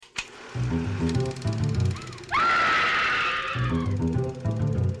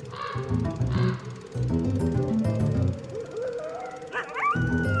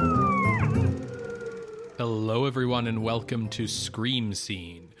Hello, everyone, and welcome to Scream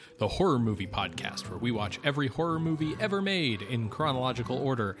Scene, the horror movie podcast where we watch every horror movie ever made in chronological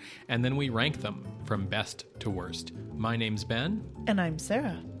order, and then we rank them from best to worst. My name's Ben. And I'm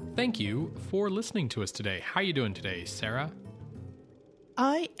Sarah. Thank you for listening to us today. How you doing today, Sarah?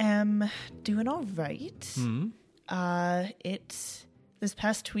 I am doing all right. Mm-hmm. This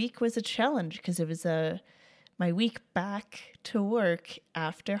past week was a challenge because it was my week back to work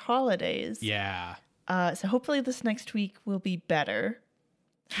after holidays. Yeah. So hopefully this next week will be better.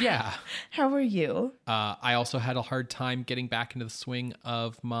 Yeah. How are you? I also had a hard time getting back into the swing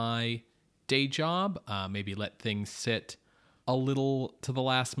of my day job. Maybe let things sit a little to the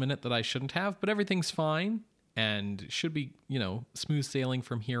last minute that I shouldn't have, but everything's fine and should be, smooth sailing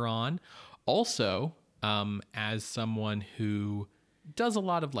from here on. Also, as someone who does a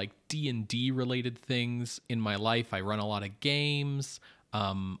lot of like D&D related things in my life, I run a lot of games.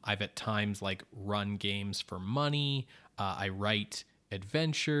 I've at times like run games for money. I write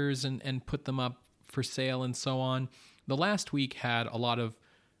adventures and put them up for sale and so on. The last week had a lot of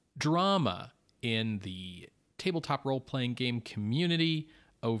drama in the tabletop role-playing game community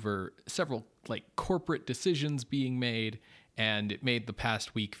over several like corporate decisions being made, and it made the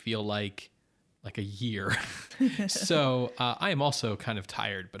past week feel like a year. So I am also kind of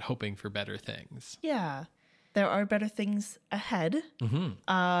tired, but hoping for better things. Yeah. There are better things ahead. Mm-hmm.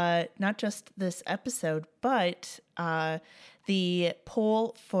 Not just this episode, but the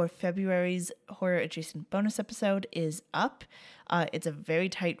poll for February's horror adjacent bonus episode is up. It's a very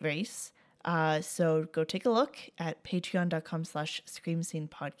tight race. So go take a look at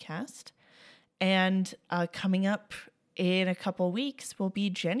patreon.com/screamscenepodcast. And coming up in a couple weeks will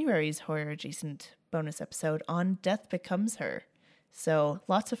be January's horror adjacent bonus episode on Death Becomes Her. So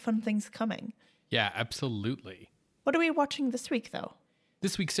lots of fun things coming. Yeah, absolutely. What are we watching this week, though?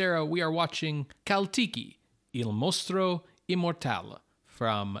 This week, Sarah, we are watching Caltiki, Il Mostro Immortale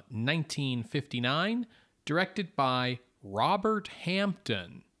from 1959, directed by Robert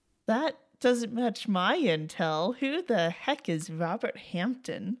Hampton. That doesn't match my intel. Who the heck is Robert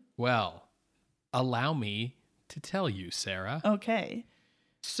Hampton? Well, allow me to tell you, Sarah. Okay.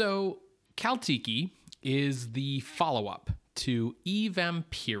 So, Caltiki is the follow-up to I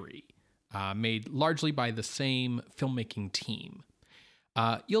Vampiri, made largely by the same filmmaking team.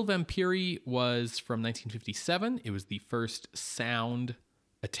 Il Vampiri was from 1957. It was the first sound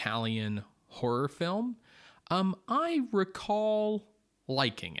Italian horror film. I recall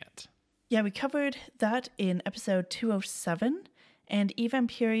liking it. Yeah, we covered that in episode 207, and I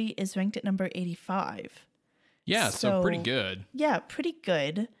Vampiri is ranked at number 85. Yeah, so pretty good. Yeah, pretty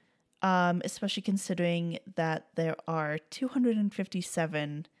good, especially considering that there are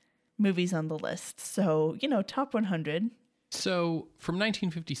 257 movies on the list. So, top 100. So from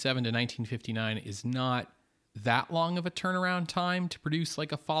 1957 to 1959 is not that long of a turnaround time to produce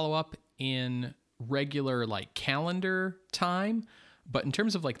like a follow-up in regular like calendar time. But in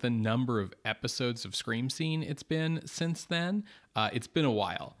terms of like the number of episodes of Scream Scene it's been since then, it's been a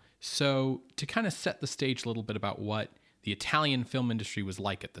while. So to kind of set the stage a little bit about what the Italian film industry was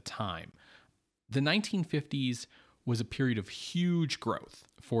like at the time, the 1950s was a period of huge growth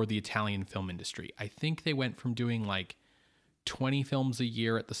for the Italian film industry. I think they went from doing like 20 films a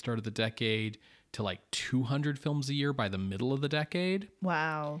year at the start of the decade to like 200 films a year by the middle of the decade.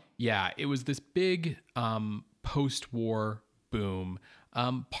 Wow. Yeah, it was this big post-war boom,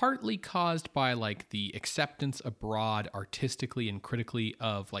 partly caused by like the acceptance abroad artistically and critically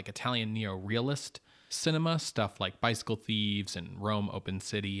of like Italian neo-realist cinema, stuff like Bicycle Thieves and Rome Open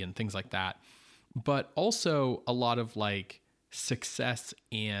City and things like that. But also a lot of like success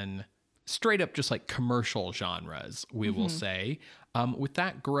in straight up just like commercial genres, we will say, with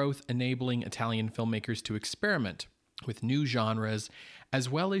that growth enabling Italian filmmakers to experiment with new genres as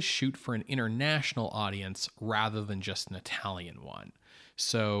well as shoot for an international audience rather than just an Italian one.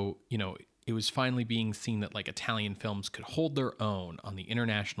 So, it was finally being seen that like Italian films could hold their own on the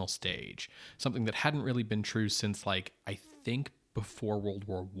international stage, something that hadn't really been true since like, I think before World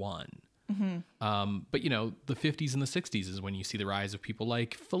War I. But the 50s and the 60s is when you see the rise of people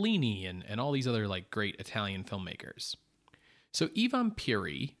like Fellini and all these other like great Italian filmmakers. So I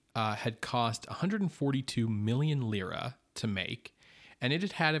Vampiri had cost 142 million lira to make, and it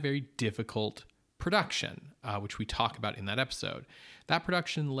had had a very difficult production, which we talk about in that episode. That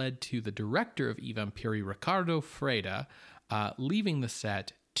production led to the director of I Vampiri, Riccardo Freda, leaving the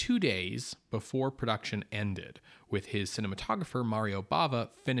set 2 days before production ended, with his cinematographer Mario Bava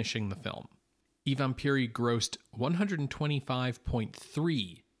finishing the film. I Vampiri grossed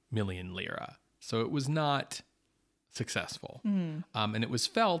 125.3 million lira, so it was not successful. And it was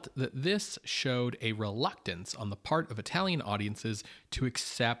felt that this showed a reluctance on the part of Italian audiences to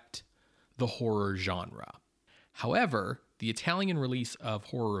accept the horror genre. However, the Italian release of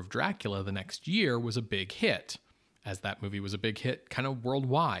Horror of Dracula the next year was a big hit, as that movie was a big hit kind of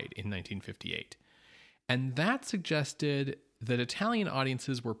worldwide in 1958. And that suggested that Italian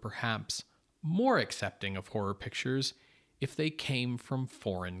audiences were perhaps more accepting of horror pictures if they came from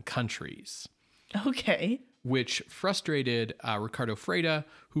foreign countries. Okay. Which frustrated Riccardo Freda,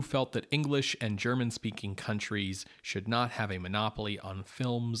 who felt that English and German-speaking countries should not have a monopoly on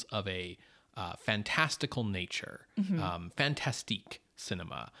films of a fantastical nature, fantastique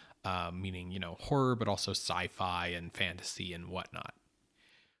cinema, meaning, horror, but also sci-fi and fantasy and whatnot.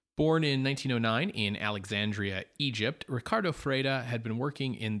 Born in 1909 in Alexandria, Egypt, Riccardo Freda had been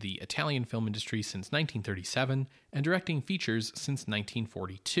working in the Italian film industry since 1937 and directing features since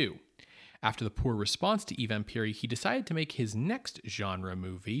 1942. After the poor response to I Vampiri, he decided to make his next genre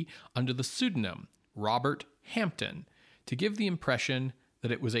movie under the pseudonym Robert Hampton, to give the impression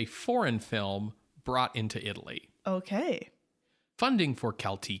that it was a foreign film brought into Italy. Okay. Funding for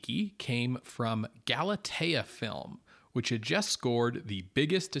Caltiki came from Galatea Film, which had just scored the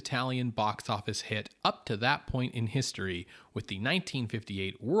biggest Italian box office hit up to that point in history with the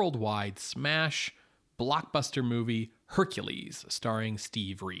 1958 worldwide smash blockbuster movie Hercules, starring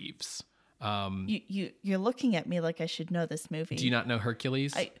Steve Reeves. You're looking at me like I should know this movie. Do you not know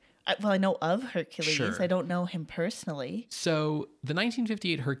Hercules? I know of Hercules. Sure. I don't know him personally. So the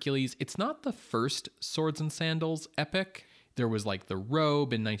 1958 Hercules, it's not the first Swords and Sandals epic. There was like The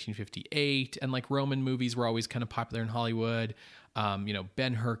Robe in 1958, and like Roman movies were always kind of popular in Hollywood.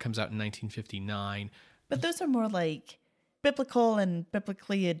 Ben-Hur comes out in 1959. But those are more like biblical and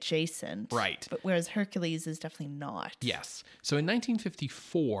biblically adjacent. Right. But whereas Hercules is definitely not. Yes. So in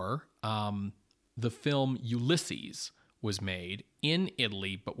 1954, the film Ulysses was made in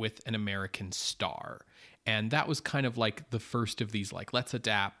Italy, but with an American star. And that was kind of like the first of these, like, let's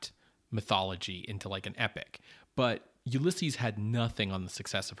adapt mythology into like an epic. But Ulysses had nothing on the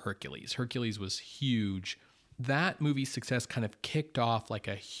success of Hercules. Hercules was huge. That movie's success kind of kicked off like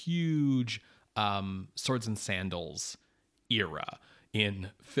a huge Swords and Sandals era in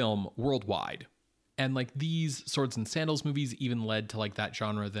film worldwide. And like these Swords and Sandals movies even led to like that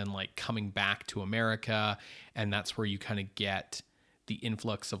genre then like coming back to America. And that's where you kind of get the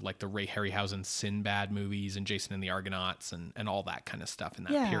influx of like the Ray Harryhausen Sinbad movies and Jason and the Argonauts and all that kind of stuff in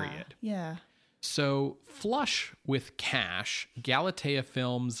that period. Yeah. So flush with cash, Galatea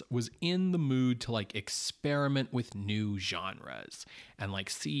Films was in the mood to like experiment with new genres and like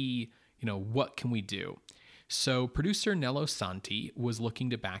see, what can we do? So producer Nello Santi was looking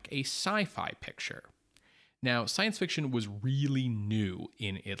to back a sci-fi picture. Now, science fiction was really new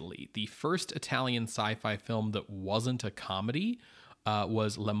in Italy. The first Italian sci-fi film that wasn't a comedy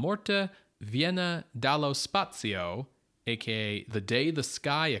was La Morte Viene dallo Spazio, aka The Day the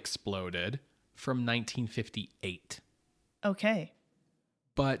Sky Exploded, from 1958. Okay.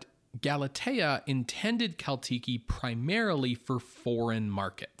 But Galatea intended Caltiki primarily for foreign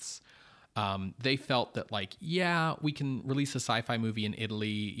markets. They felt that we can release a sci-fi movie in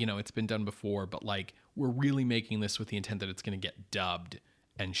Italy, it's been done before, but we're really making this with the intent that it's going to get dubbed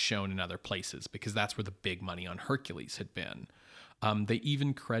and shown in other places because that's where the big money on Hercules had been. They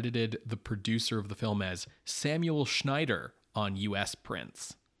even credited the producer of the film as Samuel Schneider on US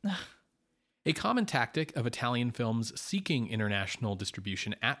prints. A common tactic of Italian films seeking international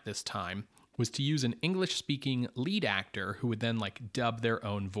distribution at this time was to use an English-speaking lead actor who would then dub their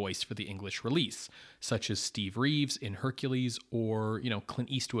own voice for the English release, such as Steve Reeves in Hercules or, Clint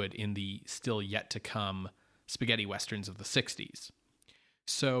Eastwood in the still yet to come spaghetti westerns of the 60s.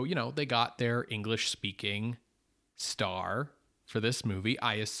 So, they got their English-speaking star for this movie.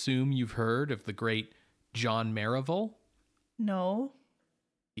 I assume you've heard of the great John Merivale? No.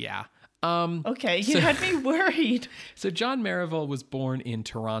 Yeah. Okay, you had me worried. So John Merivale was born in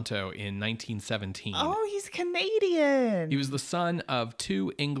Toronto in 1917. Oh, he's Canadian. He was the son of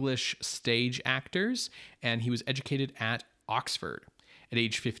two English stage actors, and he was educated at Oxford. At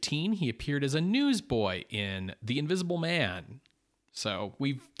age 15, he appeared as a newsboy in The Invisible Man. So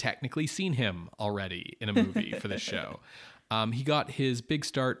we've technically seen him already in a movie for this show. He got his big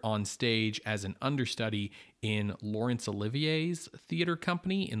start on stage as an understudy in Laurence Olivier's theater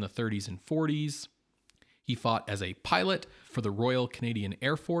company in the 30s and 40s. He fought as a pilot for the Royal Canadian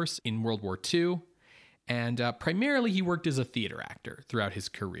Air Force in World War II. And primarily he worked as a theater actor throughout his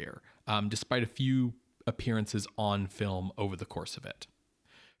career, despite a few appearances on film over the course of it.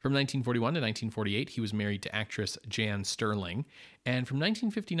 From 1941 to 1948, he was married to actress Jan Sterling. And from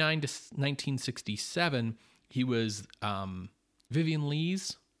 1959 to 1967, he was Vivien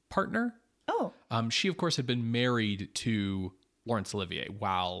Leigh's partner. Oh. She, of course, had been married to Laurence Olivier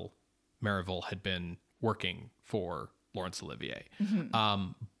while Merivale had been working for Laurence Olivier.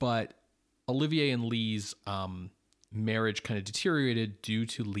 But Olivier and Leigh's marriage kind of deteriorated due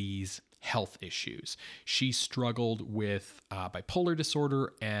to Leigh's health issues. She struggled with bipolar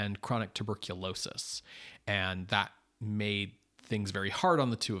disorder and chronic tuberculosis, and that made things very hard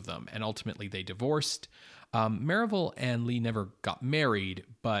on the two of them, and ultimately they divorced. Merivale and Leigh never got married,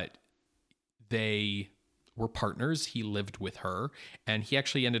 but they were partners. He lived with her, and he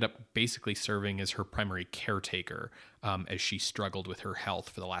actually ended up basically serving as her primary caretaker as she struggled with her health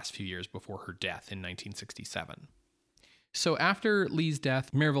for the last few years before her death in 1967. So after Leigh's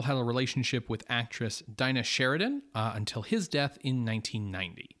death, Merivale had a relationship with actress Dinah Sheridan until his death in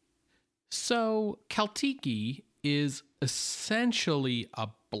 1990. So Kaltiki is essentially a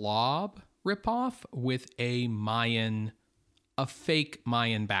Blob ripoff with a fake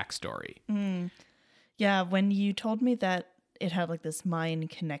Mayan backstory. Yeah, when you told me that it had like this Mayan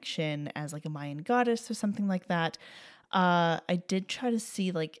connection as like a Mayan goddess or something like that, I did try to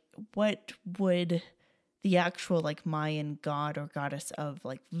see like what would the actual like Mayan god or goddess of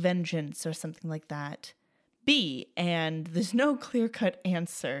like vengeance or something like that be, and there's no clear-cut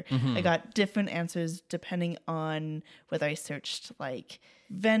answer. I got different answers depending on whether I searched like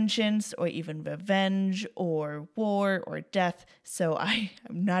vengeance or even revenge or war or death, so I'm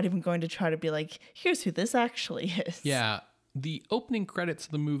not even going to try to be like, here's who this actually is. Yeah, the opening credits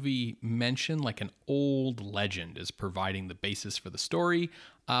of the movie mention like an old legend as providing the basis for the story,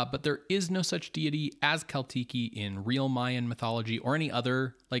 but there is no such deity as Kaltiki in real Mayan mythology or any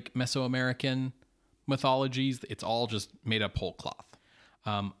other like Mesoamerican mythologies. It's all just made up whole cloth.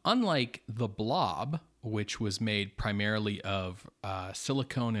 Unlike The Blob, which was made primarily of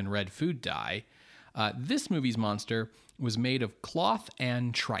silicone and red food dye, this movie's monster was made of cloth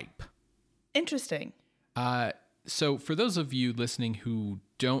and tripe. Interesting. So for those of you listening who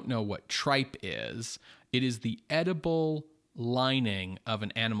don't know what tripe is, it is the edible lining of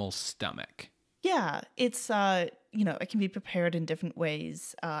an animal's stomach. Yeah, it's, it can be prepared in different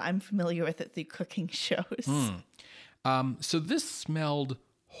ways. I'm familiar with it through cooking shows. So this smelled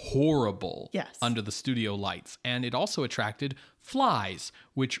horrible Yes. under the studio lights, and it also attracted flies,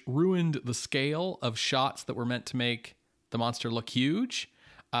 which ruined the scale of shots that were meant to make the monster look huge.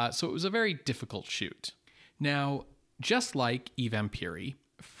 So it was a very difficult shoot. Now, just like I Vampiri,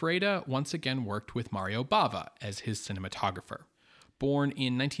 Freda once again worked with Mario Bava as his cinematographer. Born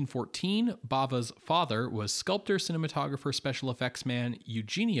in 1914, Bava's father was sculptor, cinematographer, special effects man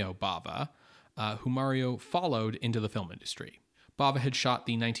Eugenio Bava, who Mario followed into the film industry. Bava had shot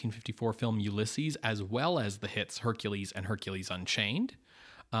the 1954 film Ulysses, as well as the hits Hercules and Hercules Unchained.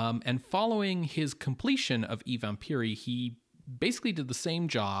 And following his completion of I Vampiri, he basically did the same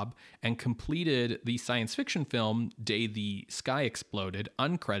job and completed the science fiction film Day the Sky Exploded,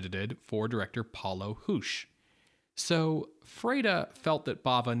 uncredited, for director Paulo Husch. So Freda felt that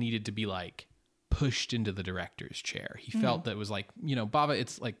Bava needed to be like pushed into the director's chair. He felt that it was like, Bava,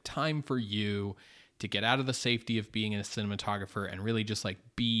 it's like time for you to get out of the safety of being a cinematographer and really just like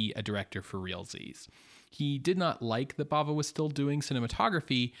be a director for realsies. He did not like that Bava was still doing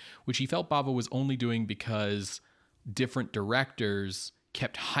cinematography, which he felt Bava was only doing because different directors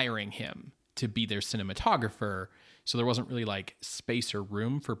kept hiring him to be their cinematographer. So there wasn't really like space or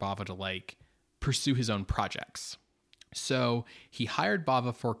room for Bava to like pursue his own projects. So he hired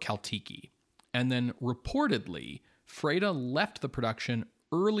Bava for Kaltiki. And then reportedly, Freda left the production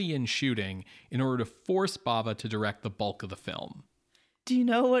early in shooting in order to force Bava to direct the bulk of the film. Do you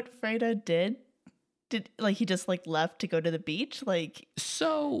know what Freda did? Did he just left to go to the beach,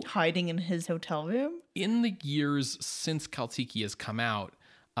 so hiding in his hotel room? In the years since Kaltiki has come out,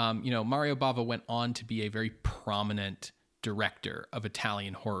 Mario Bava went on to be a very prominent director of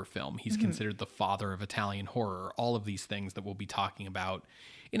Italian horror film. He's considered the father of Italian horror, all of these things that we'll be talking about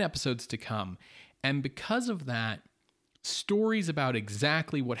in episodes to come. And because of that, stories about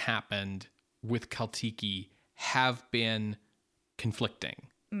exactly what happened with Kaltiki have been conflicting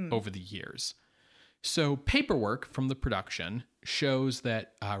over the years. So paperwork from the production shows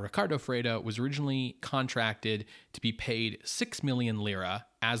that Riccardo Freda was originally contracted to be paid 6 million lira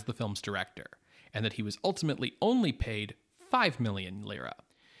as the film's director, and that he was ultimately only paid 5 million lira.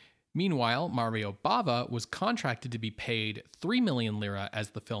 Meanwhile, Mario Bava was contracted to be paid 3 million lira as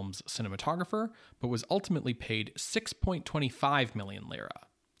the film's cinematographer, but was ultimately paid 6.25 million lira.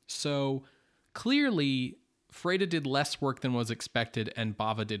 So clearly, Freda did less work than was expected, and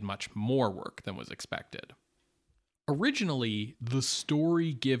Bava did much more work than was expected. Originally, the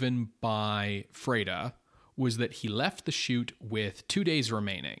story given by Freda was that he left the shoot with 2 days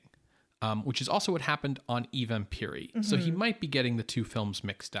remaining, which is also what happened on I Vampiri. So he might be getting the two films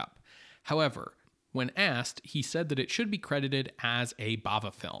mixed up. However, when asked, he said that it should be credited as a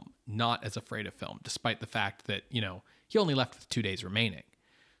Bava film, not as a Freda film, despite the fact that, he only left with 2 days remaining.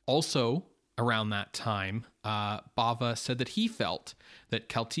 Also, around that time, Bava said that he felt that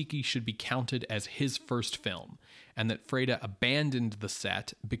Kaltiki should be counted as his first film, and that Freda abandoned the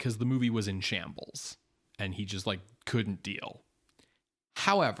set because the movie was in shambles, and he just, couldn't deal.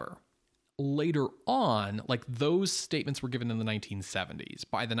 However, later on, those statements were given in the 1970s.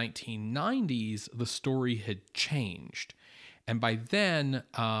 By the 1990s, the story had changed. And by then,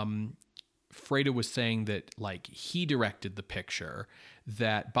 Freda was saying that, he directed the picture,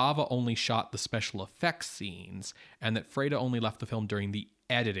 that Bava only shot the special effects scenes, and that Freda only left the film during the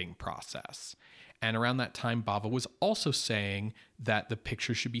editing process. And around that time, Bava was also saying that the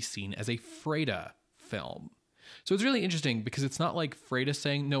picture should be seen as a Freda film. So it's really interesting because it's not like Freda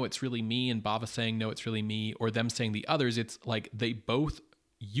saying, no, it's really me, and Bava saying, no, it's really me, or them saying the others. It's like they both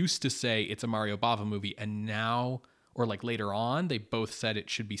used to say it's a Mario Bava movie, and now, or later on, they both said it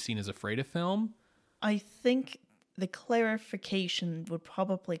should be seen as a Freda film. I think the clarification would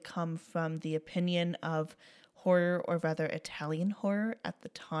probably come from the opinion of horror, or rather Italian horror at the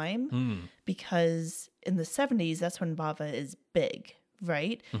time, because in the 70s, that's when Bava is big.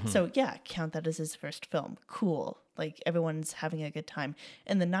 Right? So yeah, count that as his first film. Cool. Everyone's having a good time.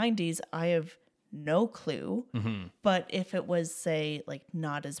 In the 90s, I have no clue. But if it was, say,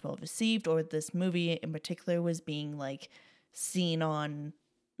 not as well received, or this movie in particular was being seen on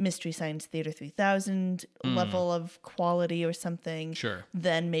Mystery Science Theater 3000 level of quality or something, sure,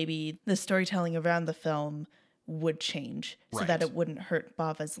 then maybe the storytelling around the film would change so that it wouldn't hurt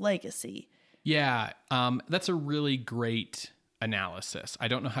Bava's legacy. Yeah, that's a really great analysis. I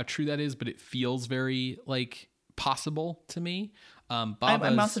don't know how true that is, but it feels very possible to me. I'm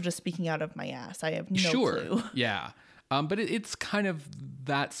also just speaking out of my ass. I have no clue. Yeah. But it's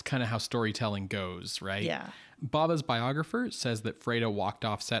that's kind of how storytelling goes, right? Yeah. Bava's biographer says that Freda walked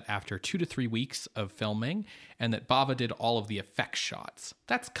off set after 2 to 3 weeks of filming, and that Bava did all of the effects shots.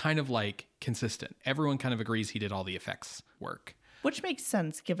 That's kind of consistent. Everyone kind of agrees he did all the effects work. Which makes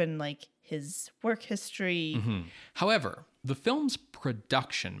sense given his work history. However, the film's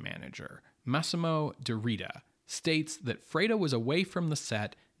production manager, Massimo De Rita, states that Freda was away from the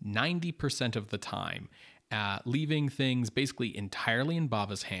set 90% of the time, leaving things basically entirely in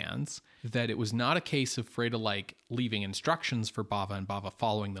Bava's hands, that it was not a case of Freda leaving instructions for Bava and Bava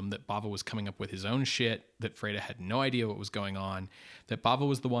following them, that Bava was coming up with his own shit, that Freda had no idea what was going on, that Bava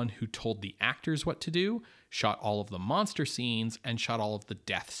was the one who told the actors what to do, shot all of the monster scenes, and shot all of the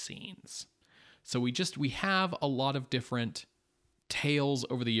death scenes. So we have a lot of different tales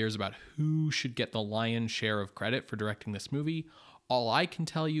over the years about who should get the lion's share of credit for directing this movie. All I can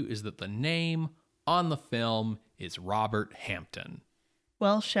tell you is that the name on the film is Robert Hampton.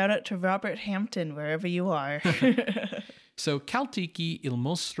 Well, shout out to Robert Hampton, wherever you are. So Kaltiki Il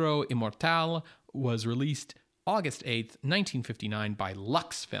Mostro Immortale was released August 8th, 1959 by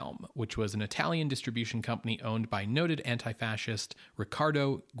Lux Film, which was an Italian distribution company owned by noted anti-fascist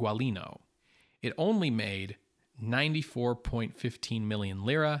Riccardo Gualino. It only made 94.15 million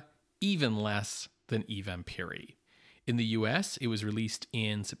lira, even less than I Vampiri. In the US, it was released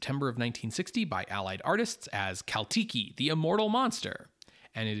in September of 1960 by Allied artists as Kaltiki, the Immortal Monster,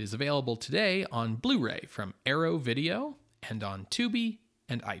 and it is available today on Blu-ray from Arrow Video and on Tubi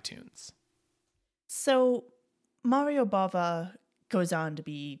and iTunes. So, Mario Bava goes on to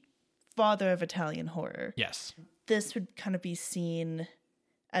be father of Italian horror. Yes. This would kind of be seen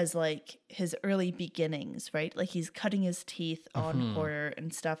as his early beginnings, right? He's cutting his teeth on horror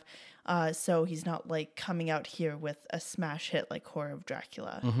and stuff. So he's not coming out here with a smash hit like Horror of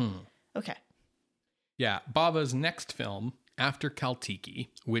Dracula. Okay. Yeah. Bava's next film after Kaltiki,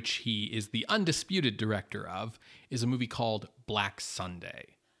 which he is the undisputed director of, is a movie called Black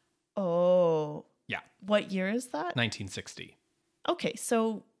Sunday. Oh. Yeah. What year is that? 1960. Okay.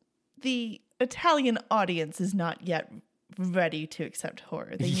 So the Italian audience is not yet ready to accept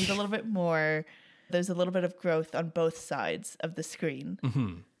horror. They need a little bit more. There's a little bit of growth on both sides of the screen.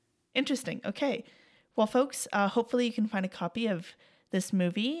 Interesting. Okay. Well, folks, hopefully you can find a copy of this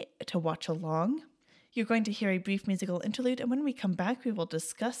movie to watch along. You're going to hear a brief musical interlude, and when we come back, we will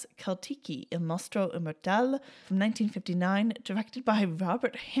discuss Kaltiki, Il Mostro Immortale from 1959, directed by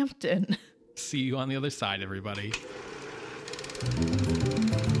Robert Hampton. See you on the other side, everybody.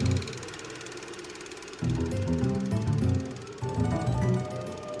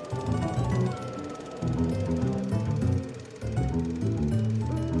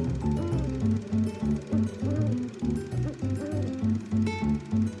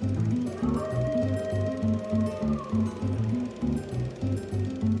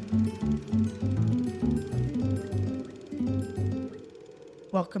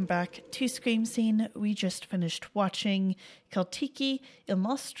 Welcome back to Scream Scene. We just finished watching Kaltiki, Il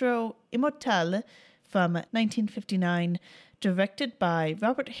Mostro Immortale from 1959, directed by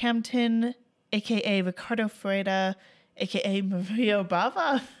Robert Hampton, a.k.a. Ricardo Freda, a.k.a. Maria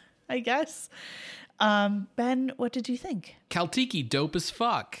Bava, I guess. Ben, what did you think? Kaltiki, dope as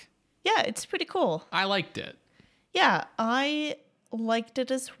fuck. Yeah, it's pretty cool. I liked it. Yeah, I liked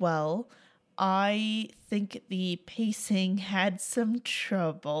it as well. I think the pacing had some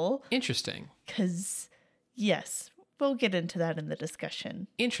trouble. Interesting. Because, yes, we'll get into that in the discussion.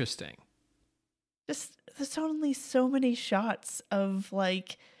 Interesting. Just, there's only so many shots of,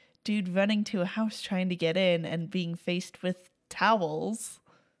 like, dude running to a house trying to get in and being faced with towels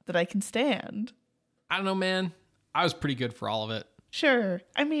that I can stand. I don't know, man. I was pretty good for all of it. Sure.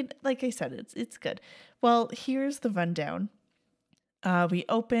 I mean, like I said, it's good. Well, here's the rundown. We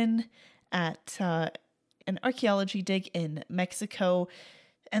open at an archaeology dig in Mexico,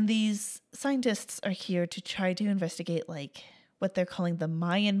 and these scientists are here to try to investigate, like, what they're calling the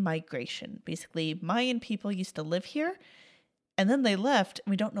Mayan migration. Basically, Mayan people used to live here, and then they left,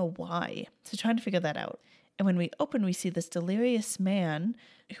 and we don't know why. So trying to figure that out. And when we open, we see this delirious man,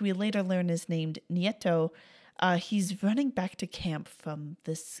 who we later learn is named Nieto. He's running back to camp from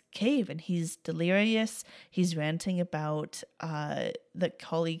this cave, and he's delirious. He's ranting about the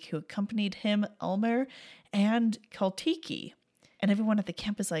colleague who accompanied him, Elmer, and Kaltiki. And everyone at the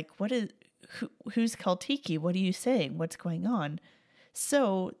camp is like, who's Kaltiki? What are you saying? What's going on?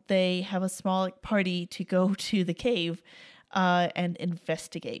 So they have a small party to go to the cave and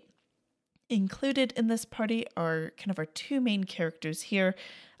investigate. Included in this party are kind of our two main characters here,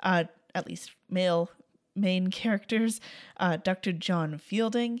 at least male main characters, Dr. John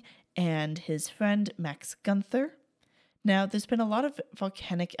Fielding and his friend Max Gunther. Now, there's been a lot of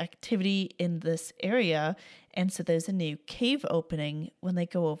volcanic activity in this area, and so there's a new cave opening when they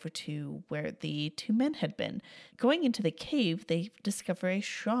go over to where the two men had been. Going into the cave, they discover a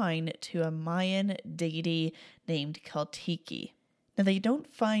shrine to a Mayan deity named Kaltiki. Now, they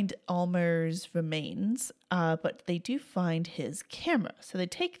don't find Elmer's remains, but they do find his camera. So they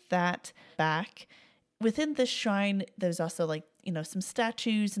take that back. Within this shrine, there's also, like, some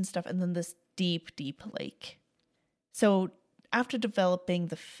statues and stuff, and then this deep, deep lake. So after developing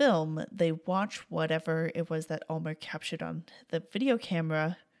the film, they watch whatever it was that Elmer captured on the video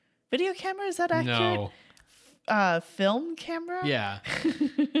camera. Video camera, is that accurate? No. Film camera? Yeah.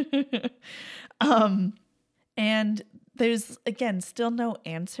 And there's, again, still no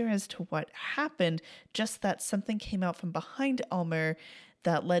answer as to what happened, just that something came out from behind Elmer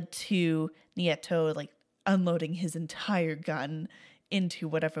that led to Nieto, like, unloading his entire gun into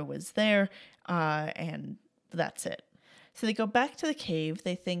whatever was there, and that's it. So they go back to the cave.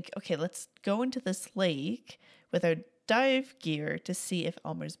 They think, okay, let's go into this lake with our dive gear to see if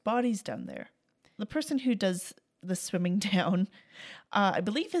Elmer's body's down there. The person who does the swimming down, I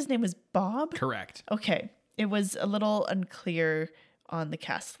believe his name was Bob? Correct. Okay. It was a little unclear on the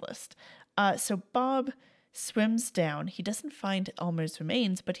cast list. So Bob swims down. He doesn't find Elmer's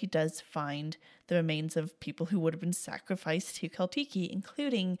remains, but he does find the remains of people who would have been sacrificed to Kaltiki,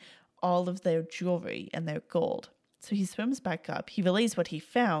 including all of their jewelry and their gold. So he swims back up. He relays what he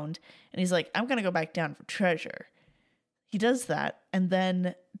found, and he's like, I'm going to go back down for treasure. He does that, and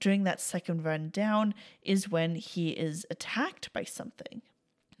then during that second run down is when he is attacked by something.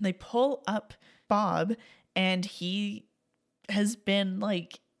 They pull up Bob, and he has been,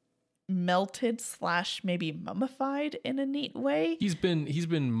 like, melted / maybe mummified in a neat way. He's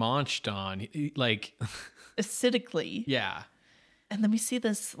been maunched on, like acidically. Yeah. And then we see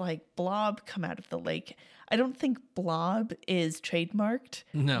this, like, blob come out of the lake. I don't think blob is trademarked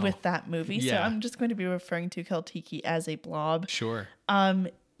with that movie. Yeah. So I'm just going to be referring to Kaltiki as a blob. Sure.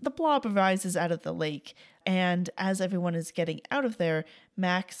 The blob arises out of the lake, and as everyone is getting out of there,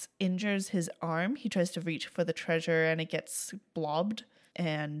 Max injures his arm. He tries to reach for the treasure, and it gets blobbed,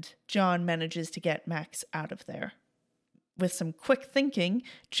 and John manages to get Max out of there. With some quick thinking,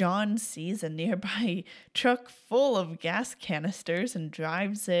 John sees a nearby truck full of gas canisters and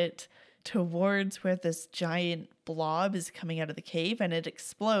drives it towards where this giant blob is coming out of the cave, and it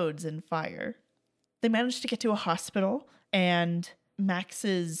explodes in fire. They manage to get to a hospital, and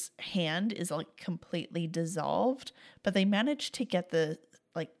Max's hand is like completely dissolved, but they manage to get the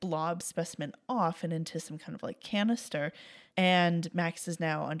like blob specimen off and into some kind of like canister, and Max is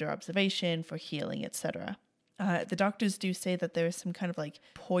now under observation for healing, etc. The doctors do say that there is some kind of like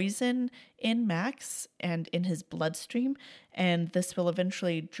poison in Max and in his bloodstream, and this will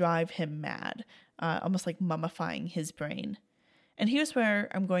eventually drive him mad, almost like mummifying his brain. And here's where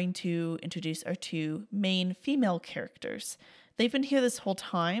I'm going to introduce our two main female characters. They've been here this whole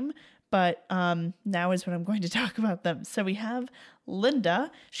time, but now is when I'm going to talk about them. So we have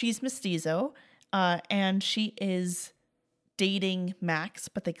Linda. She's mestizo, and she is dating Max,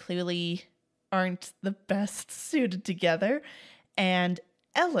 but they clearly aren't the best suited together. And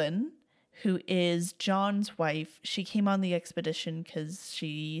Ellen, who is John's wife, she came on the expedition because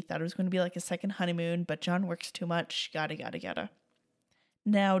she thought it was going to be like a second honeymoon, but John works too much, yada.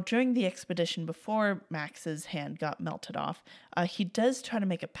 Now, during the expedition, before Max's hand got melted off, he does try to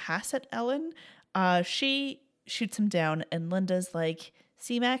make a pass at Ellen. She shoots him down, and Linda's like,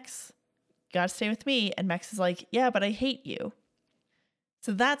 see, Max, gotta stay with me. And Max is like, yeah, but I hate you.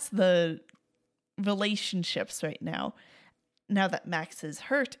 So that's the relationships right now. Now that Max is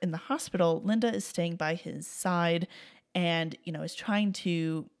hurt in the hospital, Linda is staying by his side and, is trying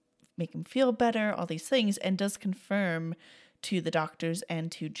to make him feel better, all these things, and does confirm to the doctors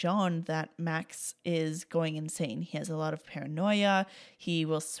and to John that Max is going insane. He has a lot of paranoia. He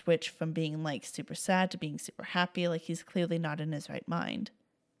will switch from being like super sad to being super happy. Like he's clearly not in his right mind.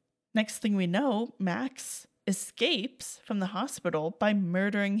 Next thing we know, Max escapes from the hospital by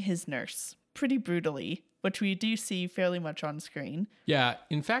murdering his nurse pretty brutally, which we do see fairly much on screen. Yeah,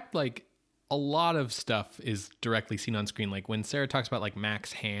 in fact, like a lot of stuff is directly seen on screen. Like when Sarah talks about like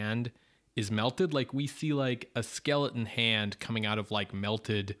Max's hand is melted, like we see like a skeleton hand coming out of like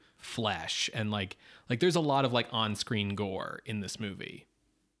melted flesh, and like there's a lot of like on-screen gore in this movie.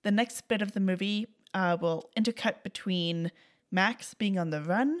 The next bit of the movie will intercut between Max being on the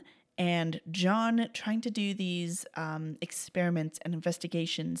run and John trying to do these experiments and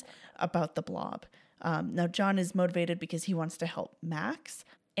investigations about the blob. Now, John is motivated because he wants to help Max,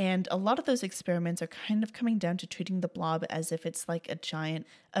 and a lot of those experiments are kind of coming down to treating the blob as if it's like a giant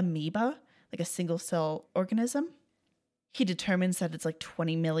amoeba, like a single-cell organism. He determines that it's like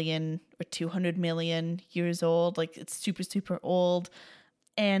 20 million or 200 million years old, like it's super, super old.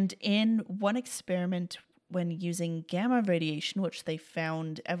 And in one experiment, when using gamma radiation, which they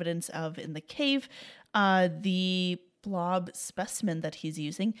found evidence of in the cave, the blob specimen that he's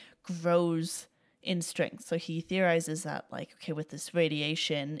using grows in strength. So he theorizes that, like, okay, with this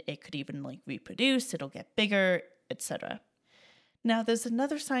radiation, it could even like reproduce, it'll get bigger, etc. Now, there's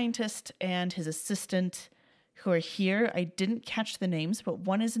another scientist and his assistant who are here. I didn't catch the names, but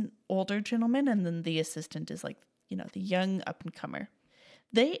one is an older gentleman, and then the assistant is like, the young up-and-comer.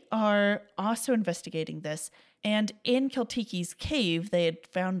 They are also investigating this, and in Kiltiki's cave, they had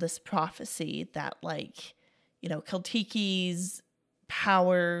found this prophecy that, like, Kiltiki's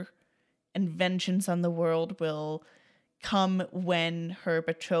power and vengeance on the world will come when her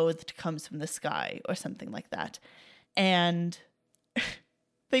betrothed comes from the sky or something like that. And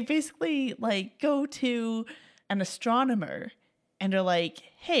they basically like go to an astronomer and are like,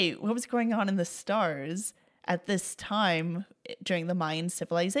 hey, what was going on in the stars at this time during the Mayan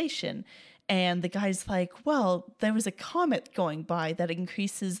civilization? And the guy's like, well, there was a comet going by that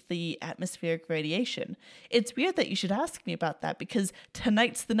increases the atmospheric radiation. It's weird that you should ask me about that because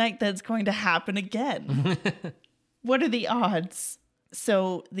tonight's the night that it's going to happen again. What are the odds?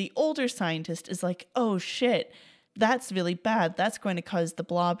 So the older scientist is like, oh shit, that's really bad. That's going to cause the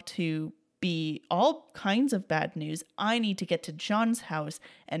blob to be all kinds of bad news. I need to get to John's house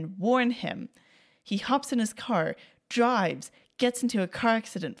and warn him. He hops in his car, drives, gets into a car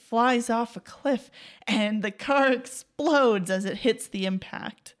accident, flies off a cliff, and the car explodes as it hits the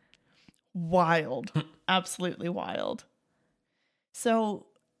impact. Wild. Absolutely wild. So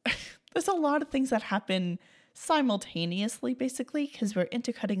there's a lot of things that happen simultaneously, basically, because we're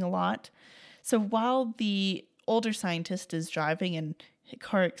intercutting a lot. So while the older scientist is driving and the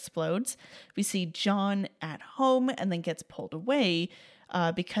car explodes, we see John at home and then gets pulled away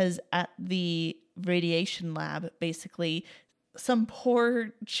because at the radiation lab, basically, some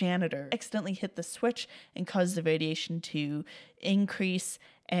poor janitor accidentally hit the switch and caused the radiation to increase,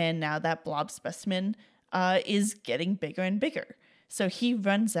 and now that blob specimen is getting bigger and bigger. So he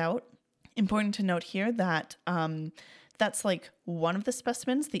runs out. Important to note here that that's like one of the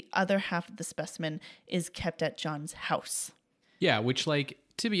specimens. The other half of the specimen is kept at John's house. Yeah, which like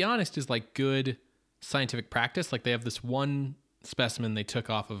to be honest, is like good scientific practice. Like they have this one specimen they took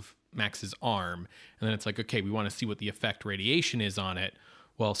off of Max's arm, and then it's like, okay, we want to see what the effect radiation is on it.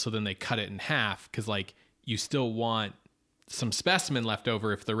 Well, so then they cut it in half because like you still want some specimen left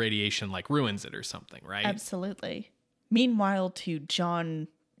over if the radiation like ruins it or something, right? Absolutely. Meanwhile, to John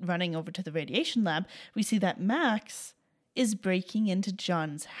running over to the radiation lab, we see that Max is breaking into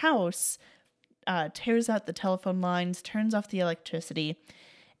John's house, tears out the telephone lines, turns off the electricity,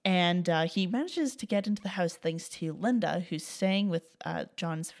 and he manages to get into the house thanks to Linda, who's staying with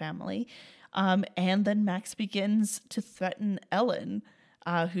John's family. And then Max begins to threaten Ellen,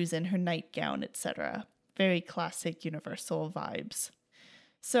 who's in her nightgown, etc. Very classic Universal vibes.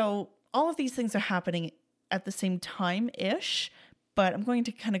 So all of these things are happening at the same time-ish, but I'm going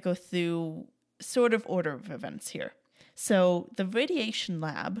to kind of go through sort of order of events here. So the radiation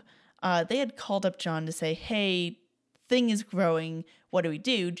lab, they had called up John to say, hey, thing is growing. What do we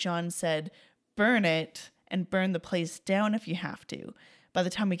do? John said, burn it and burn the place down if you have to. By the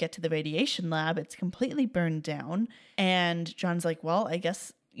time we get to the radiation lab, it's completely burned down. And John's like, well, I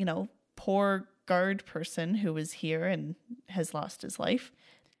guess, poor guard person who was here and has lost his life.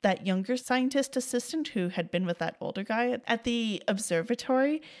 That younger scientist assistant who had been with that older guy at the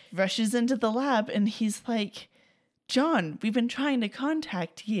observatory rushes into the lab and he's like, John, we've been trying to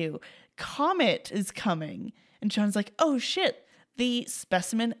contact you. Comet is coming. And John's like, oh shit, the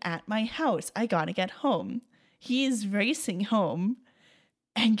specimen at my house. I gotta get home. He is racing home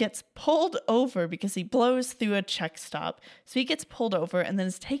and gets pulled over because he blows through a check stop. So he gets pulled over and then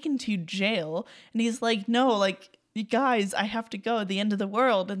is taken to jail. And he's like, no, like, you guys, I have to go, the end of the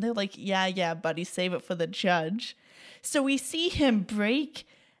world. And they're like, yeah, buddy, save it for the judge. So we see him break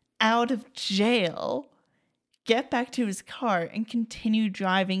out of jail, get back to his car, and continue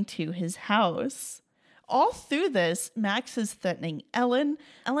driving to his house. All through this, Max is threatening Ellen.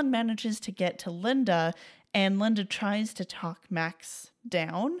 Ellen manages to get to Linda, and Linda tries to talk Max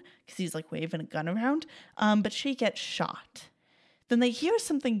down because he's like waving a gun around, but she gets shot. Then they hear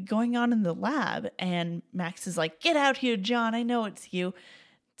something going on in the lab, and Max is like, get out here, John, I know it's you.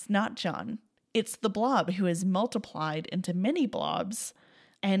 It's not John. It's the blob who has multiplied into mini blobs,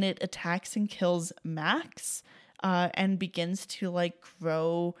 and it attacks and kills Max, and begins to like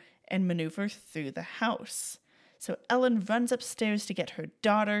grow and maneuver through the house. So Ellen runs upstairs to get her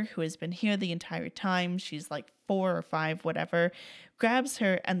daughter, who has been here the entire time. She's like 4 or 5, whatever, grabs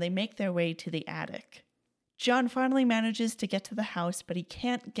her, and they make their way to the attic. John finally manages to get to the house, but he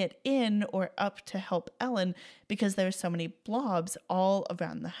can't get in or up to help Ellen because there are so many blobs all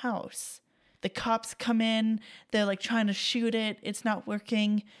around the house. The cops come in, they're like trying to shoot it, it's not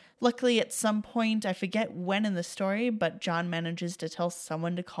working. Luckily, at some point, I forget when in the story, but John manages to tell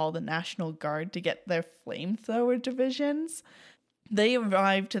someone to call the National Guard to get their flamethrower divisions. They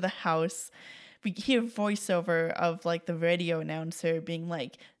arrive to the house. We hear voiceover of like the radio announcer being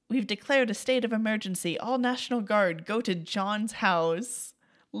like, we've declared a state of emergency. All National Guard, go to John's house.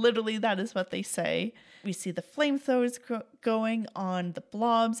 Literally, that is what they say. We see the flamethrowers going on the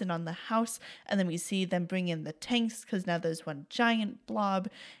blobs and on the house, and then we see them bring in the tanks because now there's one giant blob,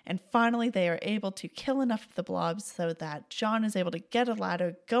 and finally they are able to kill enough of the blobs so that John is able to get a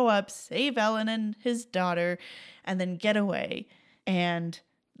ladder, go up, save Ellen and his daughter, and then get away. And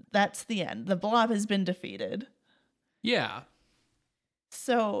that's the end. The blob has been defeated. Yeah.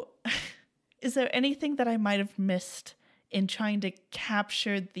 So, is there anything that I might have missed in trying to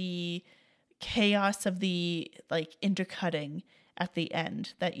capture the chaos of the like intercutting at the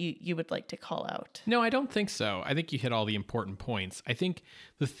end that you would like to call out? No, I don't think so. I think you hit all the important points. I think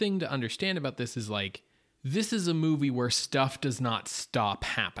the thing to understand about this is like, this is a movie where stuff does not stop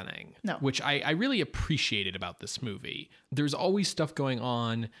happening. No. Which I really appreciated about this movie. There's always stuff going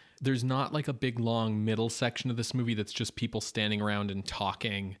on. There's not like a big long middle section of this movie that's just people standing around and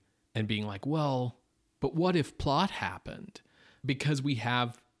talking and being like, well, but what if plot happened? Because we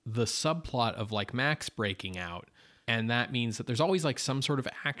have the subplot of like Max breaking out. And that means that there's always like some sort of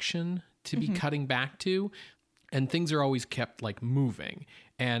action to be cutting back to. And things are always kept like moving.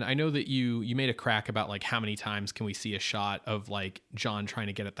 And I know that you made a crack about like how many times can we see a shot of like John trying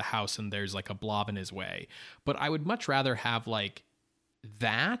to get at the house and there's like a blob in his way. But I would much rather have like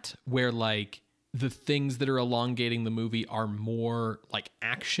that where like the things that are elongating the movie are more like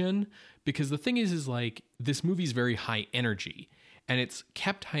action. Because the thing is like this movie's very high energy. And it's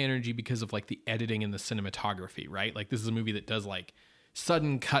kept high energy because of like the editing and the cinematography, right? Like this is a movie that does like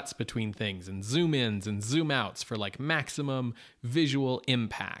sudden cuts between things and zoom ins and zoom outs for like maximum visual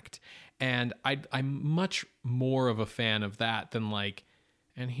impact. And I'm much more of a fan of that than like,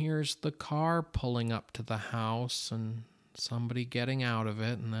 and here's the car pulling up to the house and somebody getting out of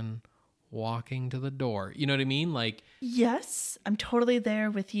it and then walking to the door. You know what I mean? Like, Yes, I'm totally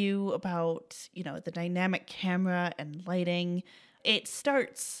there with you about, the dynamic camera and lighting. It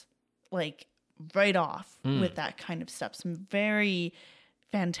starts like right off with that kind of stuff. Some very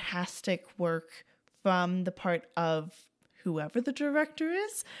fantastic work from the part of whoever the director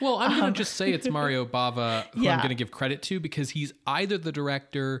is. well, I'm going to just say it's Mario Bava who I'm Yeah. going to give credit to, because he's either the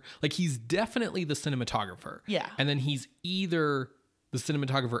director, like he's definitely the cinematographer. Yeah. And then he's either the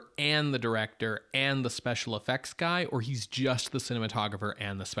cinematographer and the director and the special effects guy, or he's just the cinematographer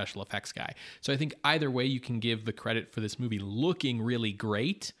and the special effects guy. So I think either way, you can give the credit for this movie looking really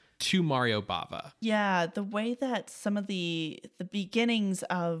great to Mario Bava. Yeah, the way that some of the beginnings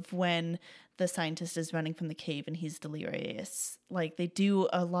of when the scientist is running from the cave and he's delirious, like they do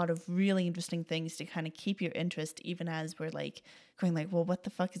a lot of really interesting things to kind of keep your interest, even as we're like going like, well, what the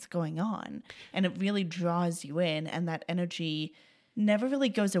fuck is going on? And it really draws you in, and that energy never really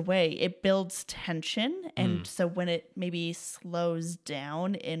goes away. It builds tension, and so when it maybe slows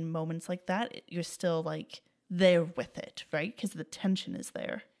down in moments like that, you're still like there with it, right? Because the tension is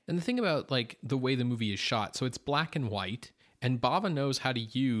there. And the thing about like the way the movie is shot, so it's black and white, and Bava knows how to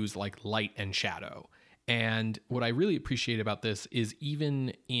use like light and shadow. And what I really appreciate about this is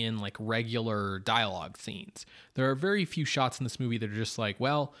even in like regular dialogue scenes, there are very few shots in this movie that are just like,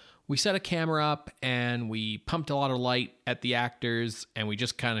 well, we set a camera up and we pumped a lot of light at the actors and we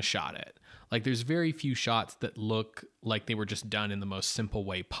just kind of shot it. Like there's very few shots that look like they were just done in the most simple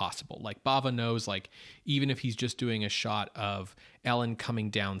way possible. Like Bava knows, like even if he's just doing a shot of Ellen coming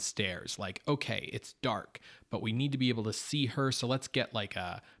downstairs, like, okay, it's dark, but we need to be able to see her. So let's get like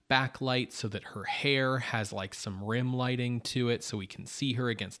a backlight so that her hair has like some rim lighting to it so we can see her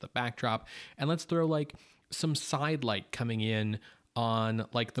against the backdrop. And let's throw like some side light coming in on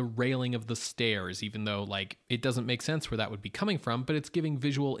like the railing of the stairs, even though like it doesn't make sense where that would be coming from, but it's giving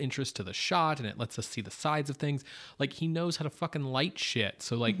visual interest to the shot and it lets us see the sides of things. Like he knows how to fucking light shit.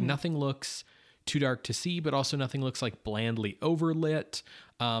 So like nothing looks too dark to see, but also nothing looks like blandly overlit.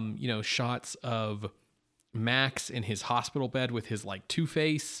 Shots of Max in his hospital bed with his like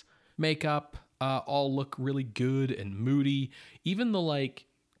Two-Face makeup all look really good and moody. Even the like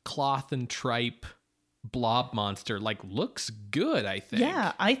cloth and tripe blob monster like looks good, I think.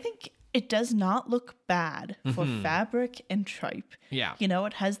 Yeah, I think it does not look bad for fabric and tripe. Yeah.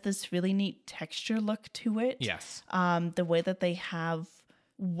 It has this really neat texture look to it. Yes. The way that they have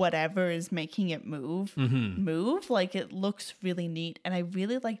whatever is making it move, like it looks really neat. And I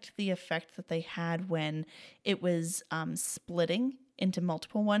really liked the effect that they had when it was splitting into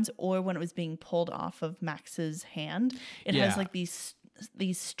multiple ones, or when it was being pulled off of Max's hand. It has like these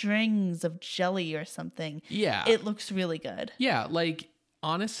strings of jelly or something. Yeah. It looks really good. Yeah, like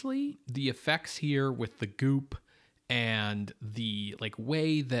honestly, the effects here with the goop and the like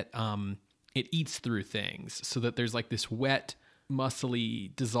way that it eats through things, so that there's like this wet,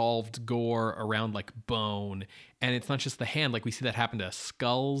 muscly, dissolved gore around like bone, and it's not just the hand. Like we see that happen to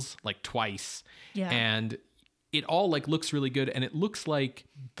Skulls like twice. Yeah. And it all like looks really good, and it looks like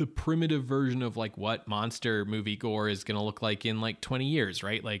the primitive version of like what monster movie gore is going to look like in like 20 years,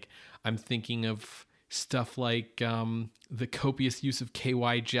 right? Like I'm thinking of stuff like the copious use of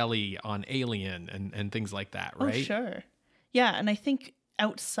KY jelly on Alien and things like that, right? Oh, sure. Yeah, and I think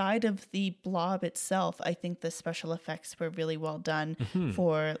outside of the blob itself, I think the special effects were really well done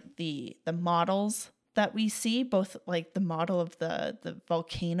for the models that we see, both like the model of the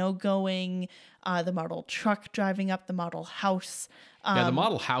volcano going, the model truck driving up, the model house. Yeah, the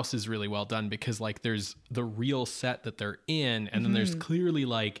model house is really well done, because like there's the real set that they're in, and then there's clearly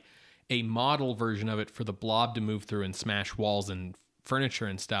like a model version of it for the blob to move through and smash walls and furniture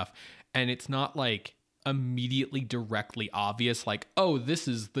and stuff. And it's not like immediately directly obvious, like, oh, this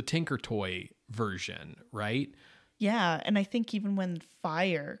is the Tinker Toy version, right? Yeah, and I think even when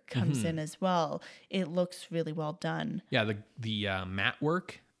fire comes in as well, it looks really well done. Yeah, the matte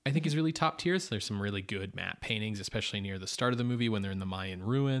work I think is really top tier. So there's some really good matte paintings, especially near the start of the movie when they're in the Mayan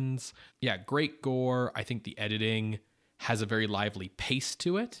ruins. Yeah, great gore. I think the editing has a very lively pace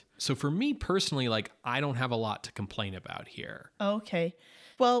to it. So for me personally, like I don't have a lot to complain about here. Okay.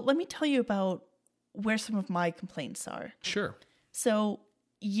 Well, let me tell you about where some of my complaints are. Sure. So,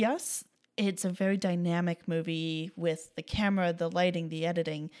 yes, it's a very dynamic movie with the camera, the lighting, the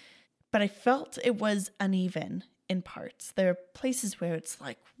editing, but I felt it was uneven in parts. There are places where it's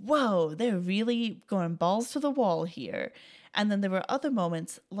like, whoa, they're really going balls to the wall here. And then there were other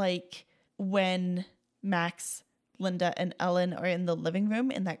moments like when Max, Linda, and Ellen are in the living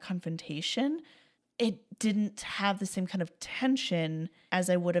room in that confrontation. It didn't have the same kind of tension as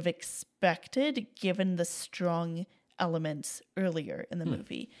I would have expected, given the strong elements earlier in the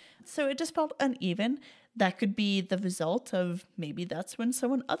movie. So it just felt uneven. That could be the result of maybe that's when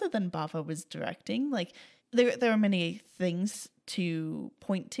someone other than Bava was directing. Like there are many things to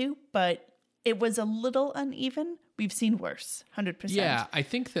point to, but it was a little uneven. We've seen worse, 100%. Yeah, I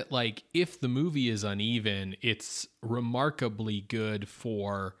think that like if the movie is uneven, it's remarkably good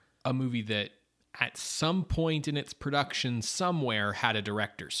for a movie that at some point in its production somewhere had a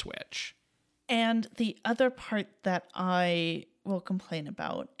director switch. And the other part that I will complain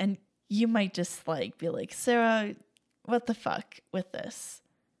about, and you might just like be like, Sarah, what the fuck with this?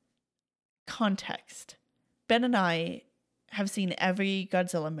 Context. Ben and I have seen every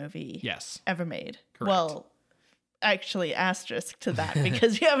Godzilla movie ever made. Correct. Well, actually, asterisk to that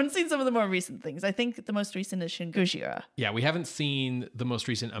because we haven't seen some of the more recent things. I think the most recent is Shin Gojira. Yeah, we haven't seen the most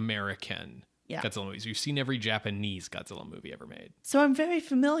recent American Godzilla movies. We've seen every Japanese Godzilla movie ever made. So I'm very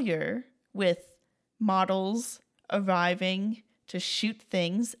familiar with models arriving to shoot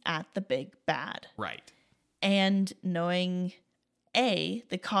things at the big bad. Right. And knowing A,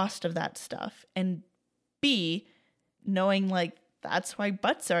 the cost of that stuff, and B, knowing like that's why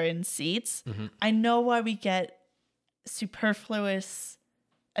butts are in seats. Mm-hmm. I know why we get superfluous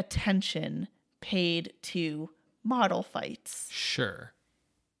attention paid to model fights. Sure.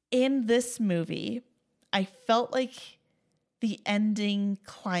 In this movie, I felt like the ending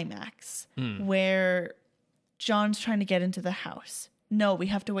climax where John's trying to get into the house. No, we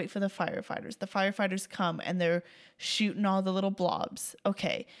have to wait for the firefighters. The firefighters come and they're shooting all the little blobs.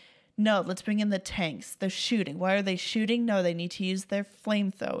 Okay. No, let's bring in the tanks. They're shooting. Why are they shooting? No, they need to use their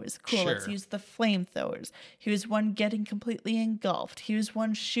flamethrowers. Cool, sure. Let's use the flamethrowers. Here's one getting completely engulfed. Here's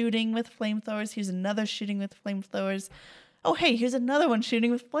one shooting with flamethrowers. Here's another shooting with flamethrowers. Oh, hey, here's another one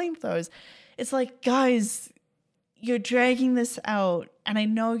shooting with flamethrowers. It's like, guys, you're dragging this out. And I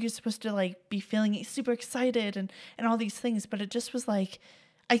know you're supposed to like be feeling super excited and all these things, but it just was like,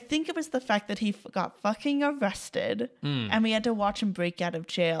 I think it was the fact that he got fucking arrested and we had to watch him break out of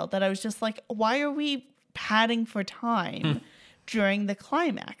jail that I was just like, why are we padding for time during the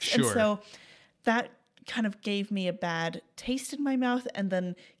climax? Sure. And so that kind of gave me a bad taste in my mouth, and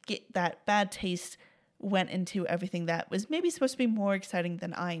then that bad taste went into everything that was maybe supposed to be more exciting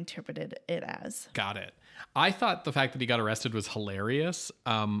than I interpreted it as. Got it. I thought the fact that he got arrested was hilarious.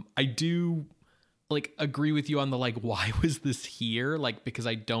 I do like agree with you on the like, why was this here? Like, because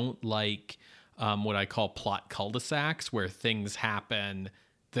I don't like what I call plot cul-de-sacs where things happen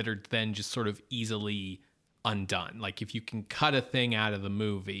that are then just sort of easily undone. Like if you can cut a thing out of the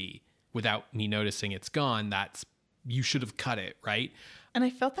movie without me noticing it's gone, you should have cut it, right? And I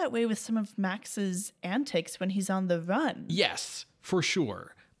felt that way with some of Max's antics when he's on the run. Yes, for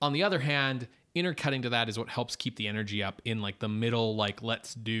sure. On the other hand, intercutting to that is what helps keep the energy up in like the middle, like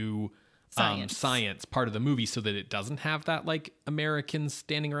let's do science part of the movie so that it doesn't have that like Americans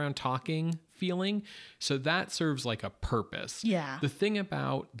standing around talking feeling. So that serves like a purpose. Yeah. The thing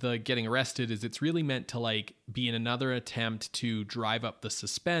about the getting arrested is it's really meant to like be in another attempt to drive up the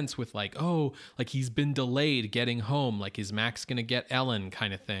suspense with like, oh, like he's been delayed getting home. Like is Max going to get Ellen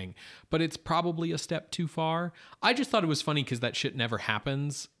kind of thing? But it's probably a step too far. I just thought it was funny because that shit never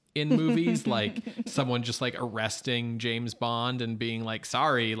happens in movies, like someone just like arresting James Bond and being like,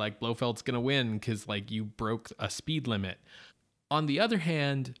 sorry, like Blofeld's gonna win because like you broke a speed limit. On the other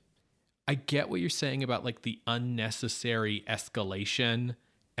hand, I get what you're saying about like the unnecessary escalation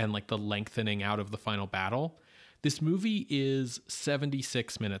and like the lengthening out of the final battle. This movie is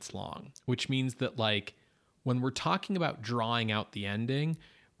 76 minutes long, which means that like when we're talking about drawing out the ending,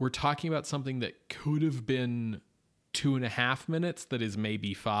 we're talking about something that could have been 2.5 minutes that is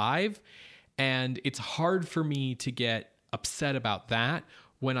maybe 5. And it's hard for me to get upset about that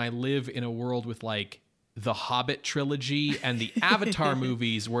when I live in a world with like the Hobbit trilogy and the Avatar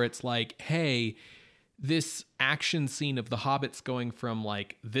movies where it's like, hey, this action scene of the Hobbits going from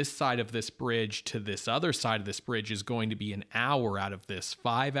like this side of this bridge to this other side of this bridge is going to be an hour out of this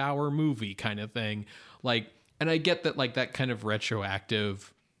 5-hour movie kind of thing. Like, and I get that like that kind of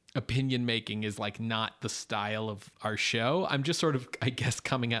retroactive opinion making is like not the style of our show. I'm just sort of, I guess,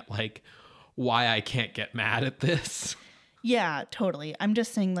 coming at like why I can't get mad at this. Yeah, totally. I'm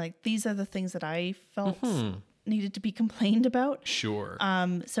just saying like these are the things that I felt needed to be complained about. Sure.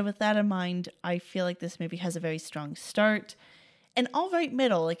 So with that in mind, I feel like this movie has a very strong start, an all right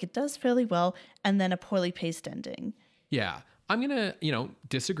middle, like it does fairly well, and then a poorly paced ending. Yeah. I'm going to,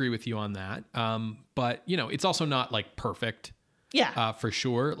 disagree with you on that. But, it's also not like perfect. Yeah. For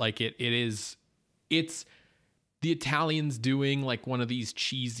sure. Like it's the Italians doing like one of these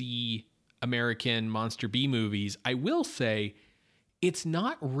cheesy American Monster B movies. I will say it's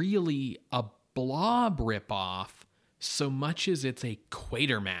not really a Blob ripoff so much as it's a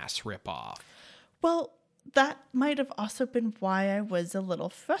Quatermass ripoff. Well, that might have also been why I was a little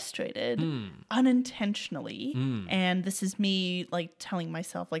frustrated unintentionally. And this is me like telling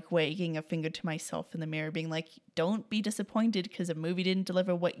myself, like wagging a finger to myself in the mirror, being like, don't be disappointed because a movie didn't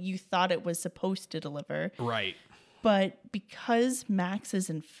deliver what you thought it was supposed to deliver. Right. But because Max is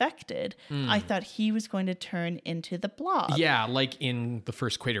infected, I thought he was going to turn into the Blob. Yeah, like in the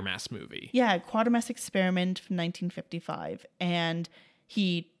first Quatermass movie. Yeah, Quatermass Experiment from 1955. And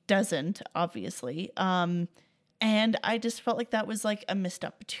he doesn't, obviously. And I just felt like that was like a missed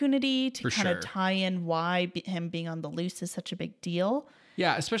opportunity to kind of tie in why him being on the loose is such a big deal.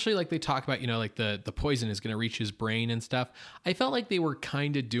 Yeah, especially like they talk about, like the poison is going to reach his brain and stuff. I felt like they were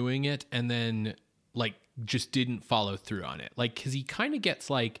kind of doing it and then like just didn't follow through on it. Like, because he kind of gets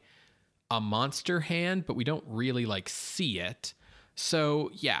like a monster hand, but we don't really like see it. So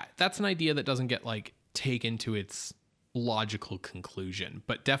yeah, that's an idea that doesn't get like taken to its logical conclusion,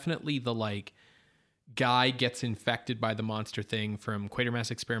 but definitely the like guy gets infected by the monster thing from Quatermass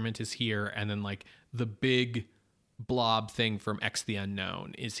Experiment is here, and then like the big blob thing from X the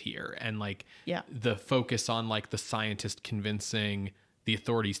Unknown is here, and like the focus on like the scientist convincing the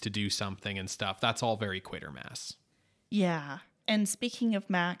authorities to do something and stuff, that's all very Quatermass. Yeah. And speaking of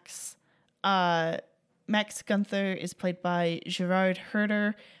Max, Max Gunther is played by Gerard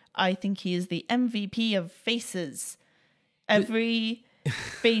Herder. I think he is the MVP of faces. Every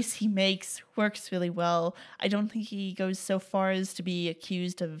face he makes works really well. I don't think he goes so far as to be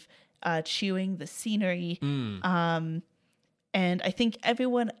accused of chewing the scenery. And I think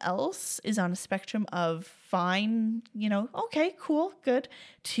everyone else is on a spectrum of fine, okay, cool, good,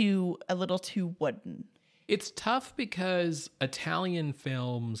 to a little too wooden. It's tough because Italian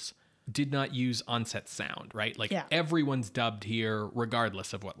films did not use on-set sound, right? Like everyone's dubbed here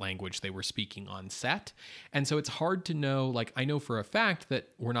regardless of what language they were speaking on set. And so it's hard to know, like I know for a fact that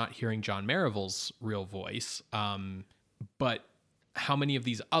we're not hearing John Merrivel's real voice, but how many of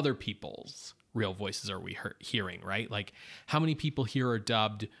these other people's real voices are we hearing, right? Like how many people here are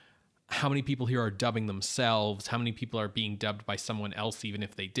dubbed, how many people here are dubbing themselves, how many people are being dubbed by someone else even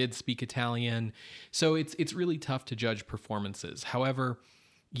if they did speak Italian. So it's really tough to judge performances. However,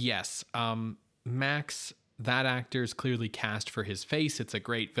 yes, Max, that actor is clearly cast for his face. It's a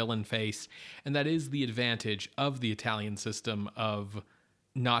great villain face, and that is the advantage of the Italian system of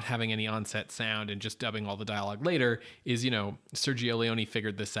not having any on-set sound and just dubbing all the dialogue later is, Sergio Leone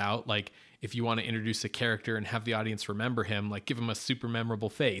figured this out. Like, if you want to introduce a character and have the audience remember him, like, give him a super memorable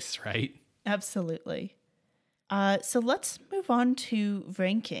face, right? Absolutely. So let's move on to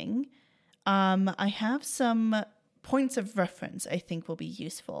ranking. I have some points of reference I think will be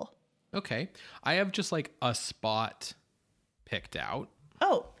useful. Okay. I have just, like, a spot picked out.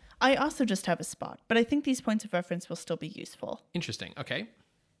 Oh, I also just have a spot, but I think these points of reference will still be useful. Interesting. Okay.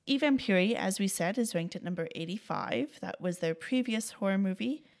 E Vampiri, as we said, is ranked at number 85. That was their previous horror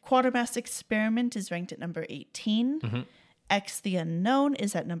movie. Quatermass Experiment is ranked at number 18. X the Unknown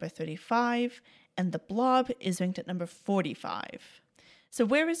is at number 35. And The Blob is ranked at number 45. So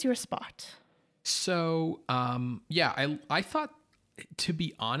where is your spot? So, I thought, to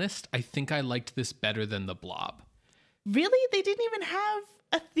be honest, I think I liked this better than The Blob. Really? They didn't even have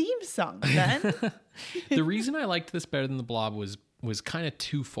a theme song then? The reason I liked this better than The Blob was kind of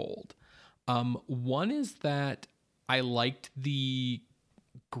twofold. One is that I liked the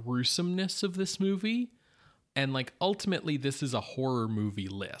gruesomeness of this movie, and like ultimately this is a horror movie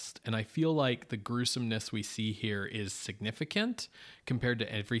list, and I feel like the gruesomeness we see here is significant compared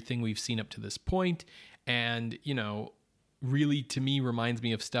to everything we've seen up to this point, and really to me reminds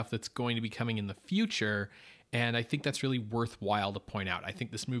me of stuff that's going to be coming in the future. And I think that's really worthwhile to point out. I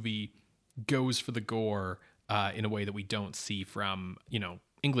think this movie goes for the gore in a way that we don't see from,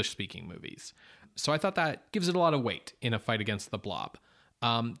 English-speaking movies. So I thought that gives it a lot of weight in a fight against the Blob.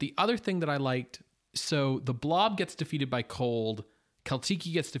 The other thing that I liked, so the Blob gets defeated by cold,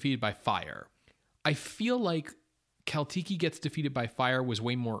 Kaltiki gets defeated by fire. I feel like Kaltiki gets defeated by fire was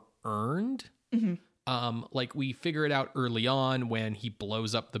way more earned. Like we figure it out early on when he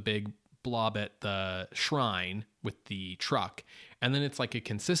blows up the big blob at the shrine with the truck, and then it's like a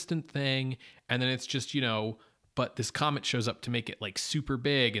consistent thing, and then it's just but this comet shows up to make it like super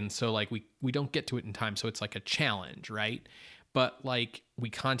big, and so like we don't get to it in time, so it's like a challenge, right? But like we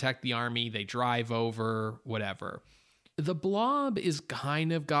contact the army, they drive over, whatever. The Blob is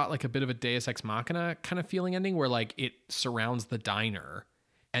kind of got like a bit of a Deus Ex Machina kind of feeling ending where like it surrounds the diner,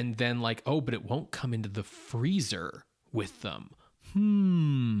 and then like, oh, but it won't come into the freezer with them.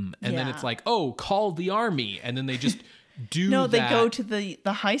 And then it's like, oh, call the army. And then they just do No, that. they go to the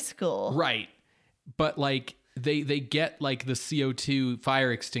high school. Right. But like they get like the CO2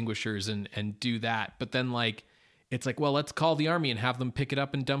 fire extinguishers and do that. But then like, it's like, well, let's call the army and have them pick it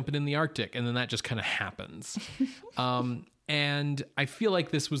up and dump it in the Arctic. And then that just kind of happens. And I feel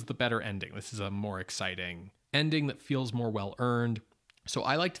like this was the better ending. This is a more exciting ending that feels more well-earned. So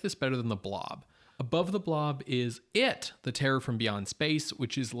I liked this better than The Blob. Above The Blob is It, The Terror from Beyond Space,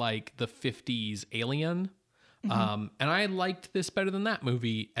 which is like the 50s Alien. And I liked this better than that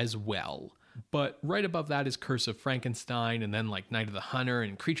movie as well. But right above that is Curse of Frankenstein, and then like Night of the Hunter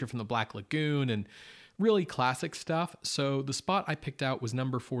and Creature from the Black Lagoon, and really classic stuff. So the spot I picked out was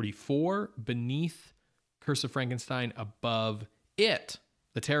number 44, beneath Curse of Frankenstein, above It,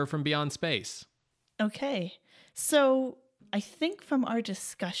 The Terror from Beyond Space. Okay. So I think from our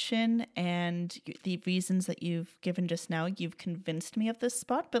discussion and the reasons that you've given just now, you've convinced me of this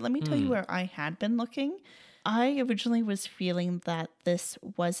spot. But let me tell you where I had been looking. I originally was feeling that this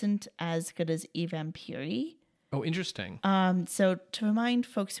wasn't as good as Evampiri. Oh, interesting. So to remind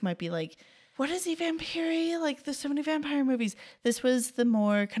folks who might be like, what is Evampiri? Like, there's so many vampire movies. This was the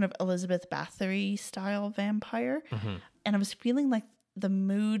more kind of Elizabeth Bathory style vampire. And I was feeling like the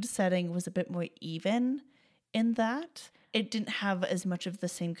mood setting was a bit more even in that. It didn't have as much of the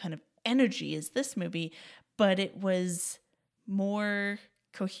same kind of energy as this movie, but it was more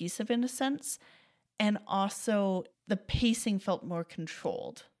cohesive in a sense. And also the pacing felt more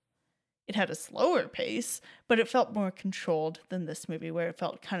controlled. It had a slower pace, but it felt more controlled than this movie, where it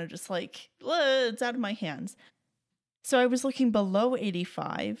felt kind of just like, it's out of my hands. So I was looking below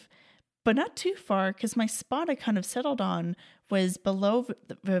 85, but not too far, because my spot I kind of settled on was below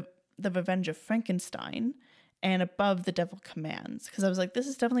the Revenge of Frankenstein and above The Devil Commands. Because I was like, this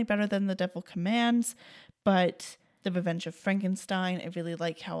is definitely better than The Devil Commands, but The Revenge of Frankenstein, I really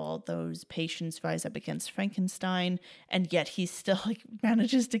like how all those patients rise up against Frankenstein, and yet he still like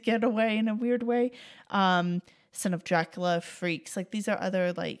manages to get away in a weird way. Son of Dracula, Freaks, like these are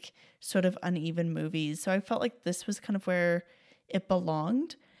other like sort of uneven movies. So I felt like this was kind of where it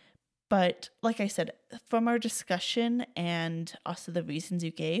belonged. But like I said, from our discussion and also the reasons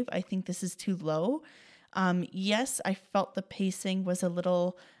you gave, I think this is too low. Yes, I felt the pacing was a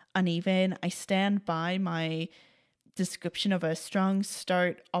little uneven. I stand by my description of a strong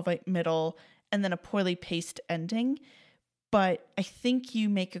start, all right middle, and then a poorly paced ending. But I think you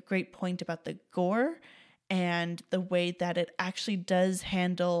make a great point about the gore and the way that it actually does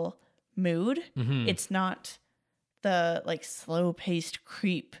handle mood. It's not the like slow paced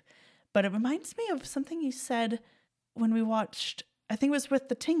creep, but it reminds me of something you said when we watched, I think it was with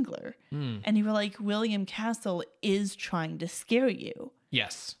The Tingler, and you were like, William Castle is trying to scare you.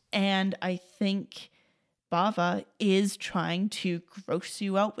 Yes. And I think Bava is trying to gross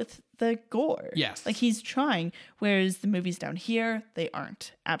you out with the gore. Yes. Like he's trying, whereas the movies down here, they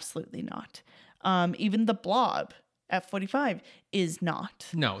aren't. Absolutely not. Even The Blob at 45 is not.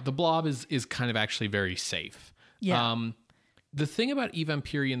 No, The Blob is kind of actually very safe. Yeah. The thing about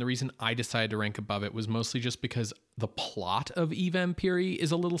Evampiri, and the reason I decided to rank above it, was mostly just because the plot of Evampiri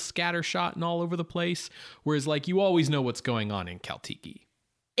is a little scattershot and all over the place, whereas like you always know what's going on in Kaltiki.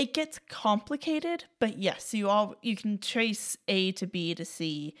 It gets complicated, but yes, you can trace A to B to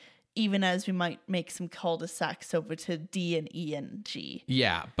C, even as we might make some cul-de-sacs over to D and E and G.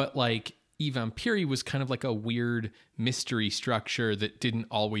 Yeah, but like Evampiri was kind of like a weird mystery structure that didn't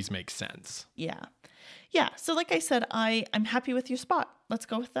always make sense. Yeah. Yeah, so like I said, I'm happy with your spot. Let's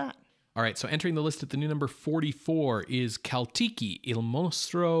go with that. All right, so entering the list at the new number 44 is Kaltiki, Il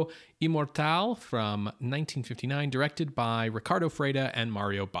Mostro Immortal from 1959, directed by Ricardo Freda and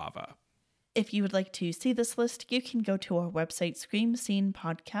Mario Bava. If you would like to see this list, you can go to our website,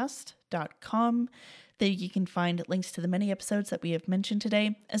 screamscenepodcast.com. There you can find links to the many episodes that we have mentioned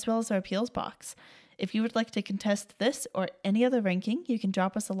today, as well as our appeals box. If you would like to contest this or any other ranking, you can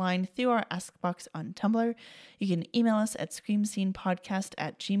drop us a line through our Ask box on Tumblr. You can email us at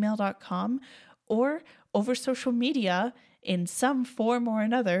screamscenepodcast@gmail.com or over social media in some form or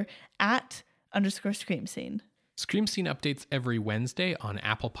another @_screamscene. Scream Scene updates every Wednesday on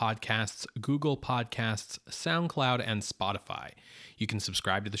Apple Podcasts, Google Podcasts, SoundCloud, and Spotify. You can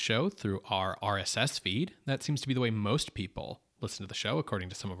subscribe to the show through our RSS feed. That seems to be the way most people listen to the show, according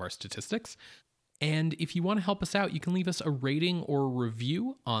to some of our statistics. And if you want to help us out, you can leave us a rating or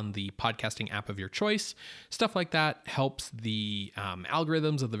review on the podcasting app of your choice. Stuff like that helps the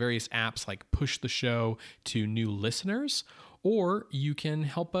algorithms of the various apps like push the show to new listeners. Or you can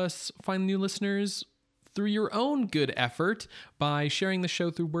help us find new listeners through your own good effort by sharing the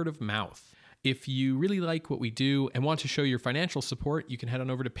show through word of mouth. If you really like what we do and want to show your financial support, you can head on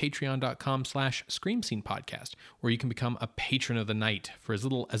over to patreon.com/screamscenepodcast, where you can become a patron of the night for as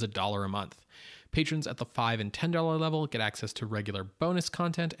little as $1 a month. Patrons at the $5 and $10 level get access to regular bonus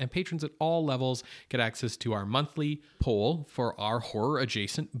content, and patrons at all levels get access to our monthly poll for our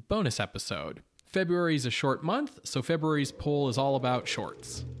horror-adjacent bonus episode. February is a short month, so February's poll is all about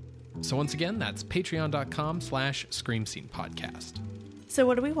shorts. So once again, that's patreon.com/ScreamScenePodcast. So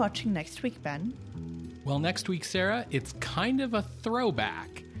what are we watching next week, Ben? Well, next week, Sarah, it's kind of a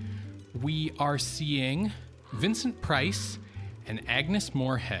throwback. We are seeing Vincent Price and Agnes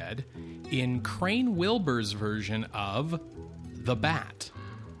Moorehead in Crane Wilbur's version of The Bat.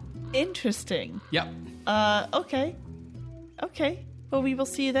 Interesting. Yep. Okay. Well, we will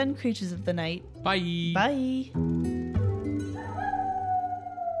see you then, creatures of the night. Bye. Bye.